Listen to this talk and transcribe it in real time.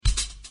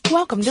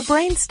Welcome to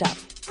Brain Stuff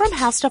from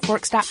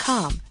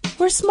HowStuffWorks.com,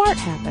 where smart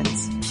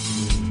happens.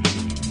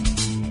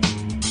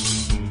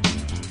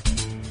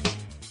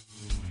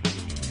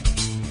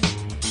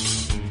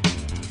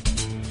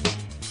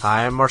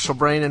 Hi, I'm Marshall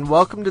Brain, and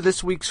welcome to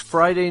this week's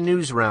Friday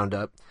News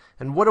Roundup.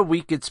 And what a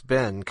week it's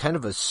been. Kind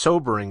of a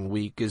sobering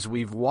week as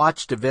we've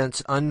watched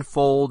events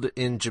unfold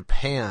in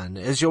Japan.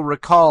 As you'll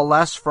recall,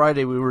 last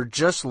Friday we were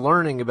just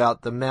learning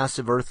about the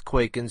massive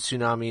earthquake and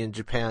tsunami in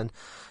Japan.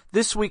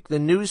 This week the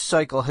news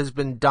cycle has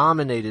been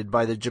dominated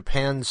by the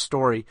Japan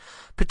story,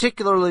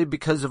 particularly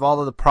because of all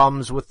of the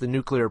problems with the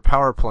nuclear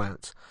power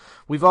plants.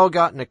 We've all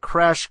gotten a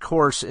crash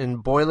course in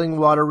boiling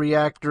water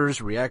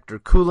reactors, reactor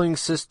cooling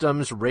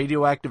systems,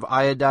 radioactive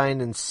iodine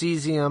and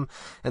cesium,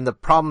 and the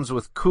problems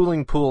with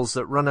cooling pools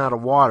that run out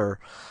of water.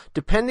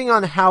 Depending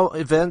on how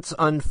events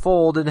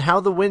unfold and how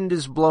the wind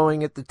is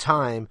blowing at the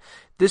time,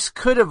 this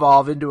could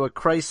evolve into a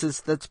crisis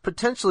that's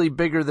potentially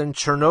bigger than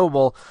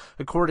Chernobyl,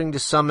 according to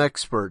some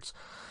experts.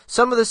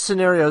 Some of the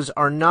scenarios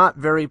are not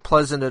very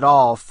pleasant at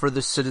all for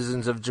the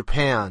citizens of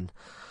Japan.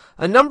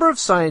 A number of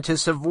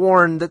scientists have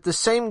warned that the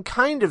same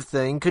kind of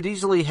thing could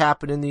easily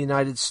happen in the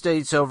United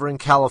States over in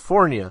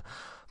California.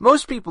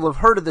 Most people have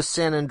heard of the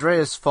San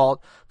Andreas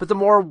Fault, but the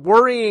more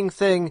worrying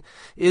thing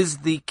is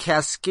the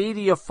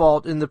Cascadia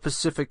Fault in the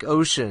Pacific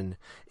Ocean.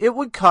 It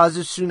would cause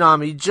a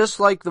tsunami just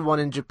like the one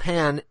in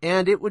Japan,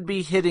 and it would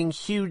be hitting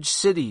huge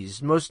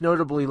cities, most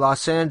notably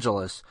Los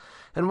Angeles.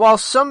 And while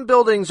some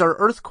buildings are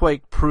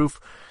earthquake-proof,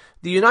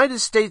 the United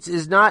States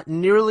is not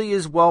nearly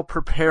as well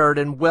prepared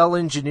and well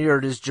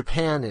engineered as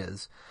Japan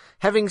is.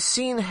 Having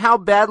seen how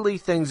badly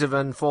things have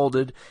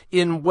unfolded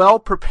in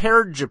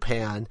well-prepared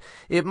Japan,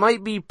 it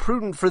might be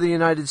prudent for the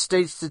United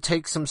States to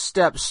take some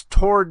steps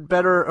toward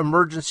better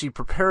emergency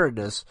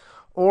preparedness.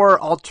 Or,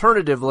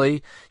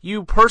 alternatively,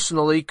 you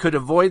personally could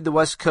avoid the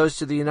west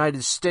coast of the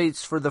United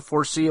States for the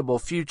foreseeable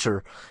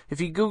future.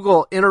 If you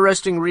Google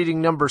interesting reading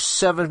number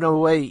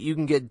 708, you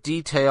can get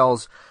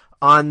details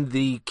on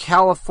the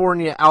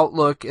California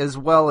outlook as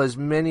well as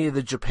many of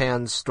the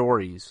Japan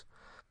stories.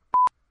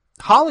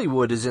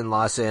 Hollywood is in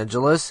Los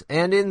Angeles,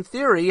 and in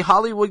theory,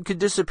 Hollywood could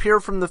disappear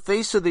from the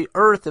face of the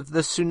earth if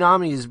the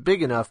tsunami is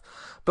big enough,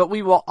 but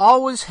we will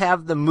always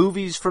have the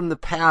movies from the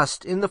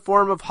past in the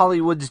form of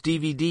Hollywood's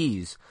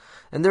DVDs.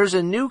 And there's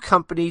a new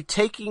company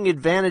taking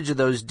advantage of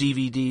those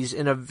DVDs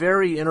in a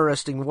very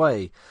interesting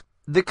way.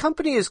 The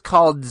company is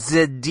called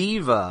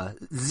Zediva,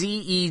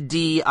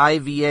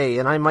 Z-E-D-I-V-A,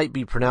 and I might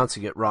be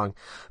pronouncing it wrong,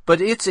 but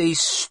it's a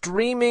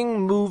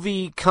streaming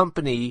movie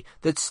company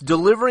that's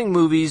delivering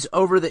movies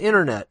over the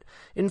internet.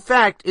 In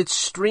fact, it's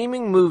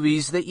streaming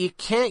movies that you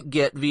can't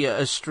get via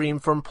a stream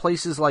from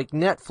places like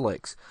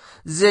Netflix.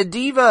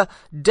 Zediva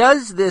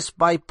does this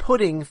by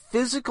putting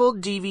physical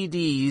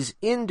DVDs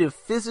into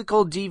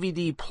physical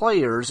DVD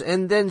players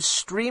and then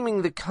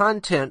streaming the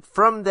content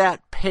from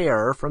that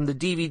pair, from the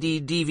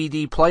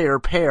DVD player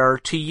pair,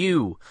 to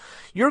you.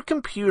 Your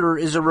computer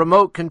is a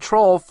remote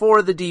control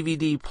for the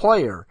DVD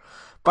player.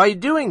 By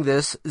doing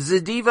this,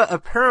 Zediva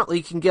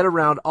apparently can get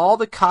around all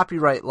the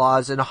copyright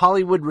laws and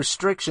Hollywood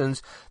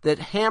restrictions that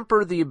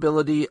hamper the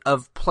ability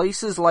of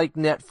places like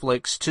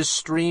Netflix to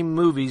stream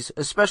movies,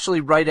 especially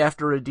right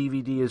after a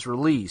DVD is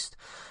released.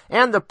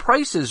 And the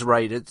price is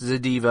right at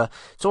Zediva.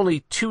 It's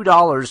only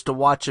 $2 to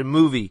watch a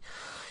movie.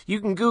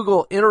 You can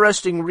Google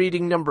interesting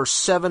reading number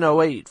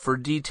 708 for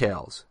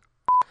details.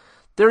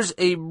 There's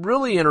a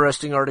really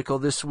interesting article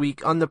this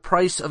week on the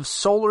price of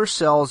solar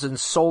cells and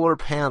solar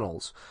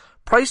panels.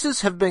 Prices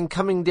have been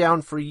coming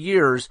down for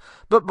years,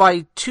 but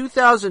by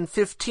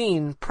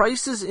 2015,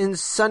 prices in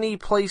sunny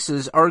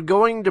places are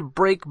going to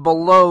break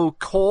below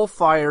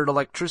coal-fired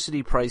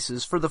electricity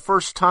prices for the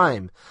first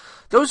time.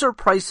 Those are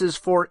prices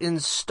for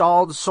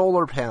installed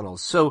solar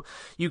panels, so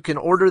you can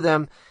order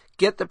them,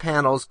 get the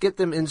panels, get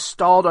them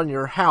installed on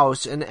your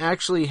house, and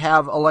actually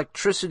have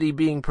electricity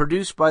being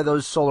produced by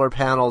those solar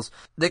panels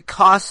that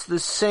costs the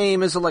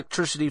same as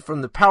electricity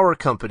from the power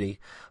company.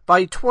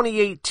 By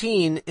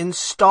 2018,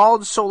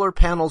 installed solar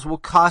panels will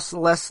cost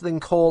less than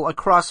coal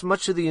across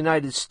much of the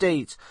United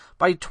States.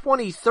 By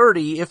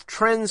 2030, if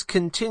trends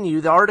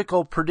continue, the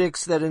article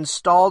predicts that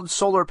installed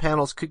solar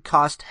panels could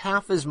cost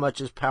half as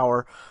much as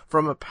power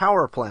from a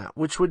power plant,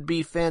 which would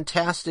be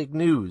fantastic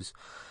news.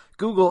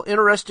 Google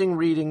interesting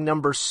reading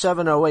number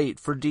 708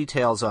 for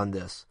details on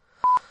this.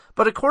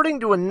 But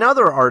according to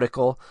another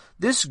article,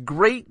 this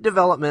great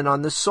development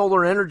on the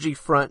solar energy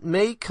front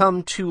may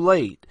come too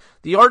late.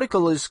 The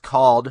article is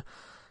called,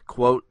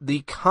 quote,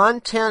 "The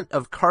content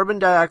of carbon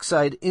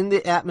dioxide in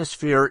the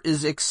atmosphere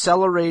is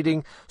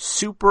accelerating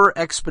super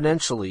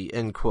exponentially,"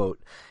 end quote.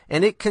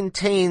 And it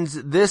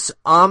contains this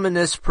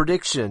ominous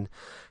prediction,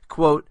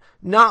 quote,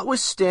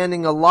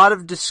 "Notwithstanding a lot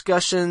of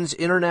discussions,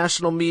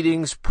 international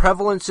meetings,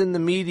 prevalence in the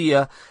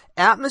media,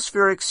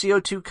 atmospheric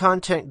CO2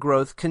 content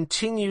growth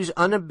continues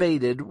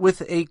unabated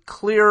with a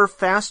clear,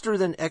 faster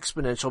than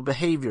exponential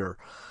behavior.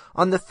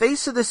 On the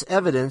face of this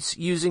evidence,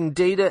 using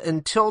data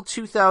until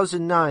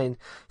 2009,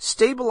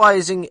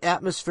 stabilizing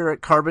atmospheric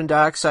carbon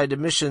dioxide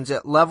emissions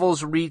at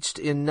levels reached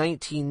in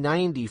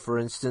 1990, for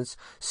instance,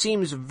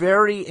 seems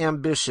very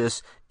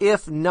ambitious,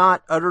 if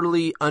not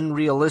utterly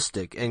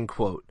unrealistic, end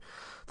quote.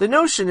 The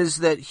notion is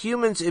that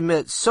humans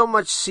emit so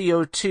much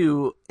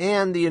CO2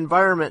 and the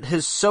environment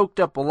has soaked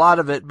up a lot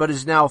of it but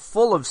is now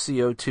full of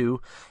CO2,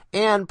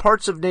 and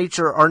parts of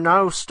nature are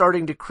now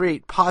starting to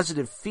create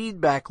positive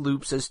feedback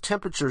loops as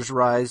temperatures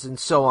rise and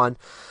so on,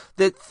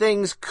 that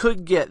things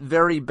could get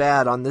very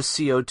bad on the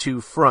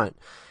CO2 front.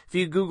 If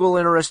you Google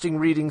Interesting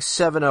Reading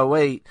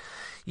 708,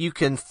 you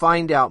can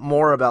find out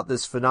more about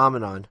this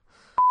phenomenon.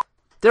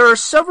 There are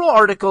several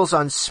articles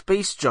on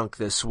space junk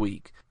this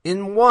week.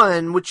 In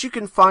one, which you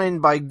can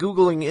find by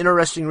Googling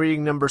Interesting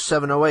Reading number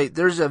 708,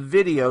 there's a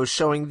video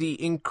showing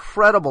the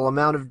incredible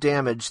amount of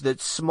damage that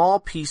small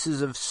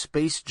pieces of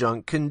space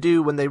junk can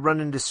do when they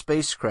run into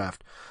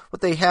spacecraft.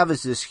 What they have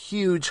is this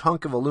huge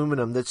hunk of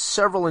aluminum that's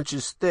several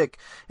inches thick,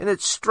 and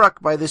it's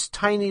struck by this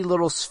tiny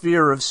little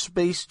sphere of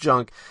space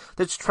junk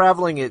that's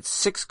traveling at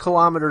 6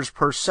 kilometers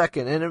per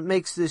second, and it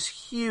makes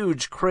this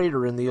huge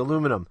crater in the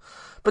aluminum.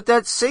 But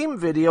that same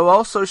video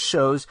also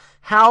shows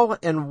how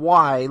and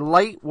why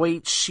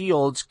lightweight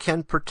shields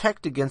can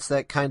protect against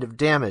that kind of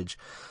damage.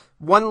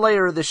 One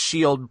layer of the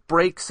shield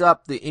breaks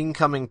up the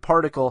incoming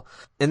particle,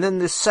 and then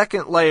the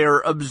second layer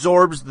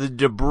absorbs the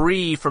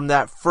debris from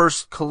that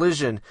first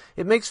collision.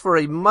 It makes for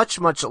a much,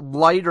 much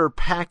lighter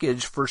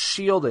package for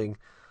shielding.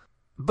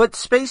 But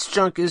space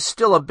junk is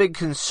still a big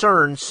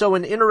concern, so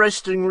in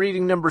Interesting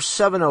Reading number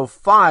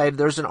 705,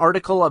 there's an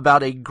article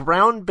about a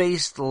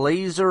ground-based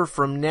laser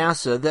from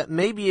NASA that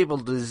may be able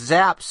to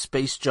zap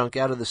space junk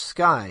out of the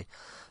sky.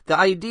 The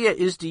idea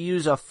is to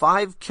use a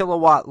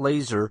 5-kilowatt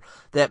laser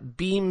that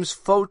beams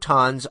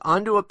photons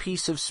onto a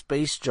piece of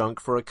space junk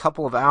for a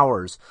couple of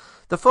hours.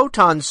 The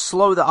photons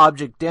slow the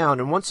object down,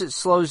 and once it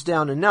slows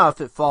down enough,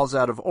 it falls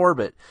out of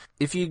orbit.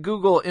 If you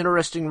Google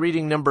Interesting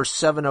Reading number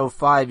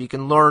 705, you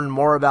can learn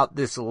more about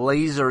this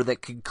laser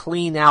that could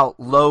clean out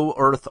low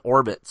Earth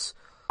orbits.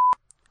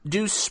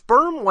 Do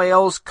sperm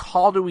whales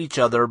call to each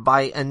other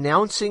by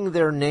announcing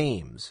their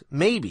names?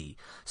 Maybe.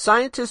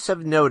 Scientists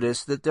have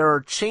noticed that there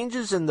are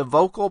changes in the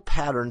vocal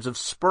patterns of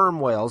sperm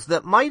whales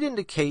that might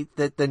indicate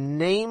that the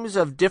names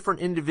of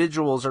different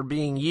individuals are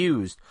being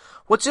used.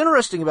 What's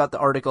interesting about the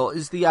article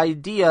is the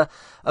idea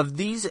of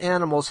these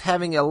animals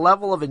having a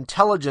level of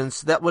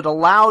intelligence that would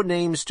allow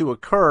names to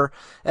occur,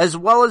 as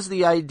well as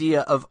the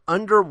idea of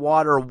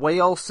underwater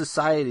whale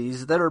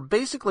societies that are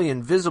basically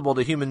invisible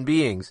to human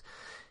beings.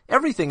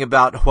 Everything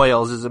about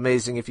whales is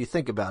amazing if you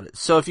think about it.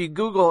 So if you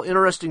Google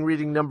Interesting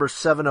Reading number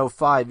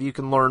 705, you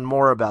can learn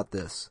more about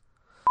this.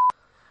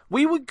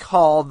 We would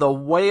call the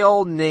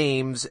whale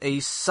names a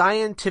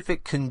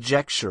scientific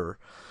conjecture.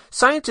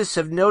 Scientists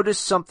have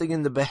noticed something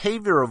in the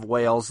behavior of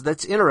whales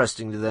that's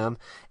interesting to them,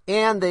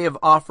 and they have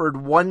offered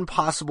one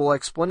possible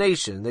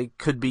explanation. They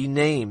could be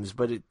names,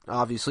 but it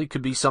obviously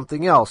could be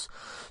something else.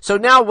 So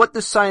now what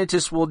the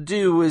scientists will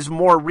do is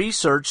more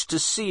research to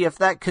see if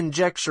that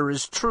conjecture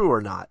is true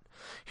or not.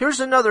 Here's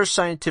another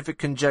scientific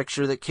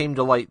conjecture that came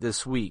to light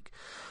this week.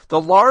 The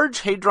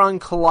Large Hadron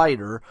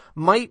Collider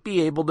might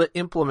be able to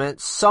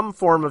implement some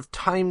form of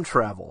time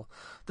travel.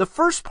 The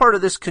first part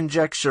of this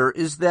conjecture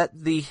is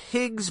that the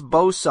Higgs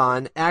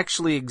boson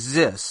actually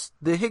exists.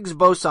 The Higgs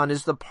boson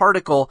is the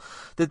particle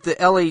that the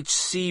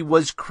LHC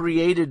was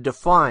created to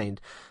find.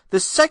 The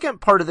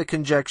second part of the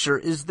conjecture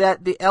is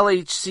that the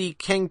LHC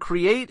can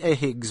create a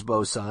Higgs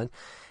boson,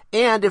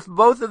 and if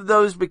both of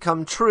those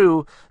become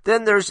true,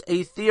 then there's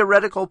a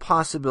theoretical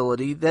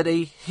possibility that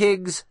a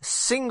Higgs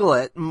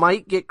singlet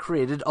might get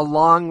created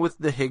along with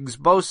the Higgs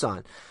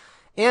boson.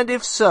 And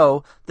if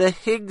so, the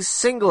Higgs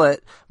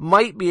singlet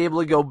might be able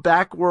to go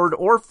backward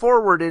or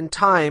forward in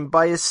time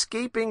by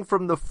escaping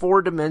from the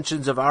 4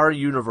 dimensions of our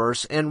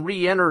universe and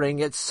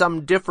re-entering at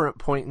some different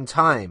point in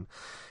time.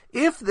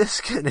 If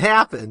this can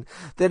happen,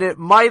 then it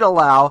might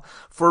allow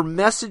for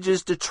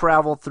messages to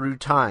travel through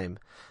time.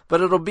 But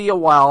it'll be a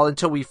while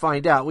until we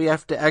find out. We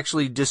have to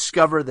actually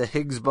discover the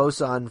Higgs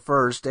boson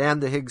first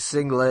and the Higgs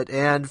singlet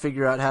and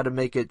figure out how to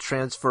make it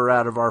transfer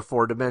out of our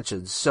 4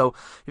 dimensions. So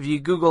if you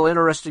Google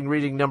Interesting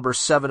Reading number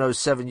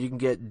 707, you can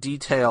get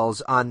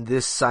details on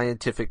this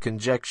scientific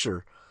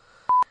conjecture.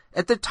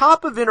 At the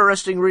top of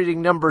Interesting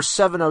Reading number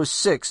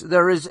 706,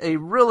 there is a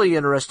really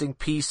interesting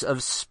piece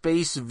of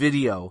space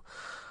video.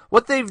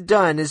 What they've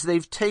done is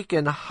they've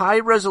taken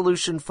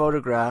high-resolution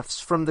photographs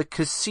from the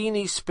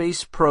Cassini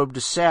space probe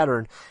to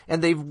Saturn,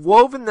 and they've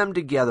woven them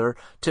together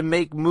to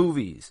make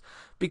movies.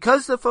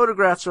 Because the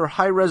photographs are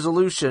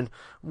high-resolution,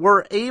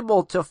 we're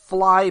able to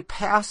fly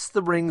past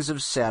the rings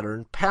of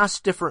Saturn,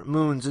 past different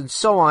moons, and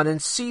so on,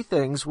 and see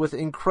things with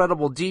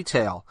incredible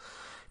detail.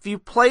 If you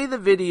play the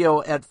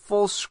video at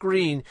full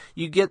screen,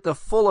 you get the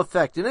full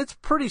effect, and it's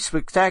pretty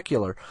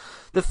spectacular.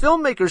 The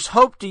filmmakers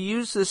hope to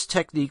use this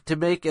technique to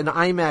make an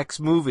IMAX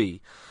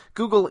movie.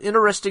 Google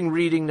Interesting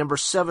Reading number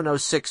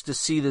 706 to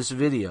see this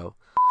video.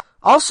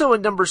 Also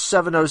in number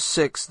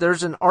 706,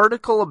 there's an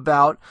article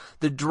about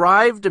the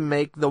drive to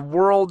make the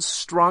world's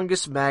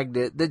strongest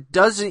magnet that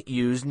doesn't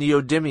use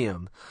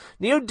neodymium.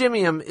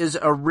 Neodymium is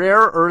a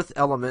rare earth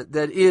element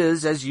that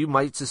is, as you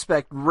might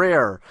suspect,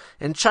 rare,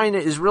 and China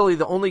is really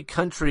the only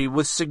country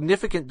with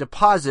significant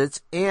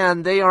deposits,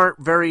 and they aren't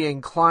very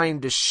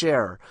inclined to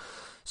share.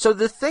 So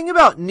the thing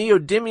about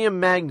neodymium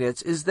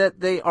magnets is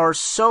that they are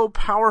so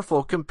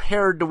powerful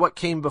compared to what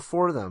came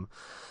before them.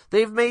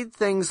 They've made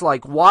things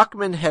like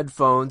Walkman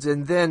headphones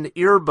and then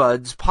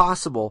earbuds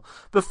possible.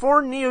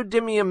 Before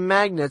neodymium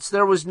magnets,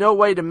 there was no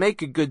way to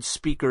make a good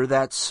speaker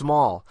that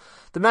small.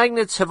 The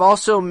magnets have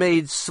also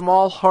made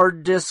small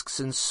hard disks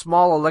and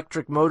small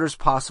electric motors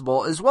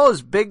possible, as well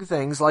as big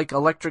things like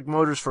electric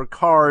motors for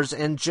cars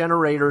and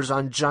generators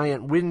on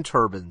giant wind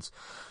turbines.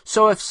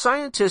 So if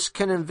scientists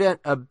can invent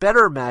a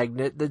better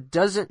magnet that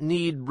doesn't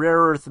need rare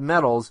earth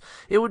metals,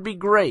 it would be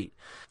great.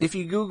 If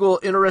you Google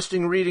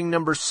interesting reading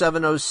number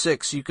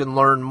 706, you can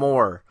learn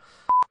more.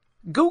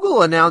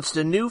 Google announced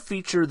a new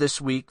feature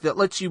this week that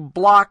lets you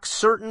block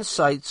certain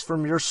sites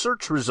from your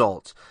search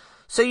results.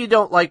 Say you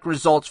don't like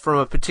results from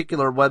a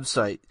particular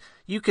website.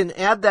 You can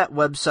add that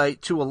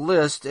website to a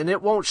list and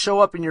it won't show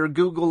up in your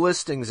Google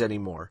listings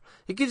anymore.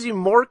 It gives you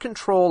more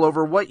control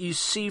over what you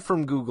see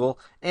from Google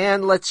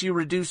and lets you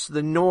reduce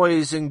the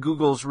noise in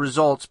Google's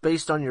results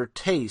based on your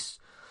tastes.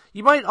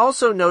 You might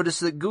also notice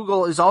that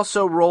Google is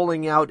also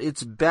rolling out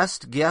its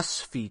best guess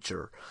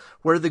feature,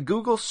 where the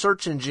Google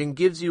search engine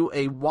gives you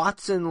a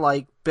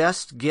Watson-like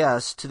best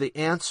guess to the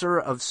answer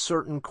of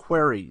certain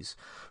queries.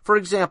 For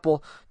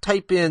example,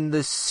 type in the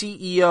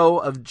CEO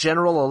of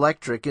General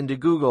Electric into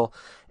Google,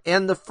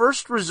 and the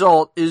first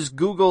result is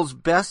Google's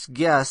best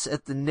guess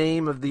at the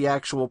name of the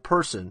actual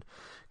person.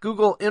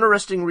 Google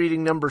interesting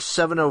reading number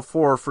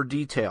 704 for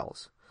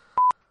details.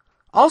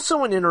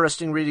 Also in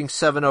interesting reading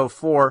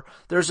 704,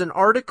 there's an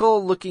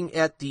article looking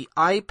at the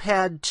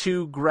iPad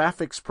 2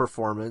 graphics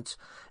performance,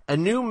 a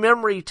new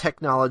memory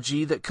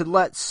technology that could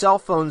let cell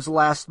phones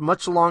last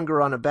much longer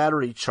on a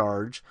battery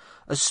charge,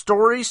 a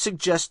story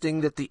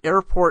suggesting that the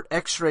airport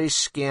X-ray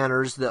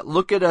scanners that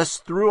look at us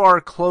through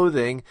our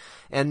clothing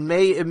and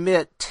may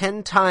emit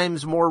 10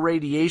 times more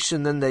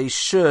radiation than they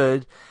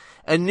should,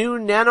 a new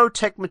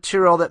nanotech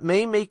material that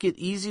may make it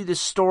easy to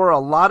store a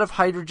lot of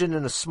hydrogen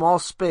in a small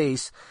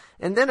space,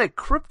 and then a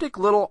cryptic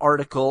little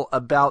article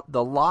about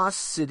the lost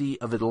city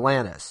of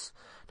Atlantis.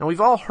 Now, we've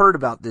all heard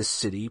about this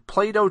city.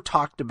 Plato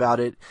talked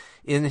about it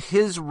in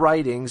his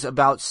writings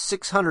about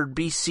 600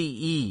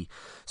 BCE.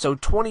 So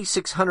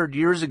 2,600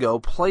 years ago,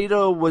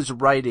 Plato was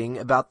writing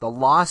about the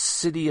lost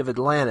city of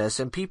Atlantis,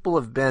 and people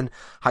have been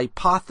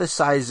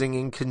hypothesizing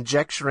and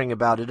conjecturing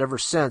about it ever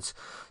since.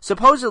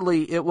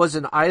 Supposedly, it was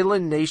an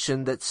island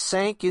nation that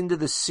sank into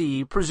the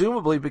sea,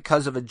 presumably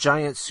because of a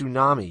giant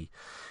tsunami.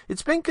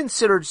 It's been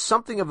considered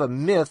something of a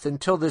myth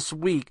until this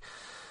week.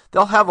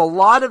 They'll have a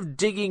lot of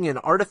digging and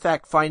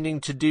artifact finding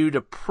to do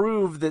to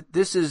prove that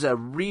this is a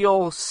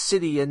real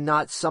city and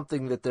not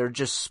something that they're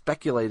just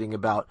speculating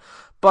about.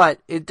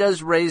 But it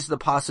does raise the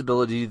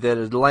possibility that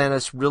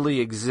Atlantis really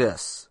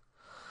exists.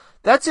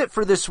 That's it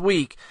for this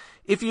week.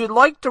 If you'd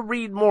like to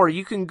read more,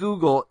 you can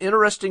Google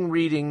interesting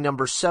reading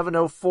number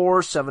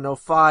 704,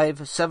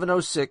 705,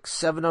 706,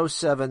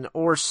 707,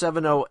 or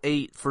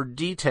 708 for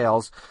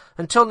details.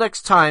 Until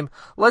next time,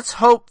 let's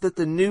hope that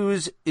the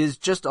news is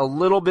just a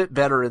little bit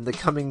better in the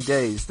coming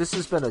days. This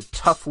has been a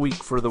tough week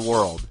for the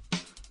world.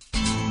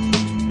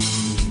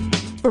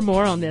 For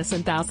more on this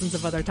and thousands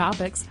of other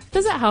topics,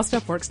 visit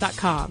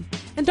HowStuffWorks.com.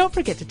 And don't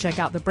forget to check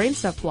out the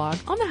Brainstuff blog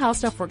on the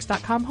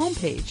HowStuffWorks.com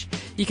homepage.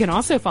 You can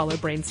also follow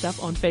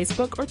Brainstuff on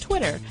Facebook or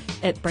Twitter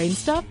at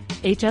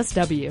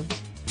BrainstuffHSW.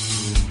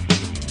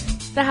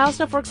 The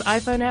HowStuffWorks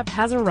iPhone app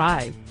has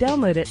arrived.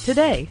 Download it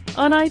today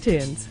on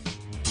iTunes.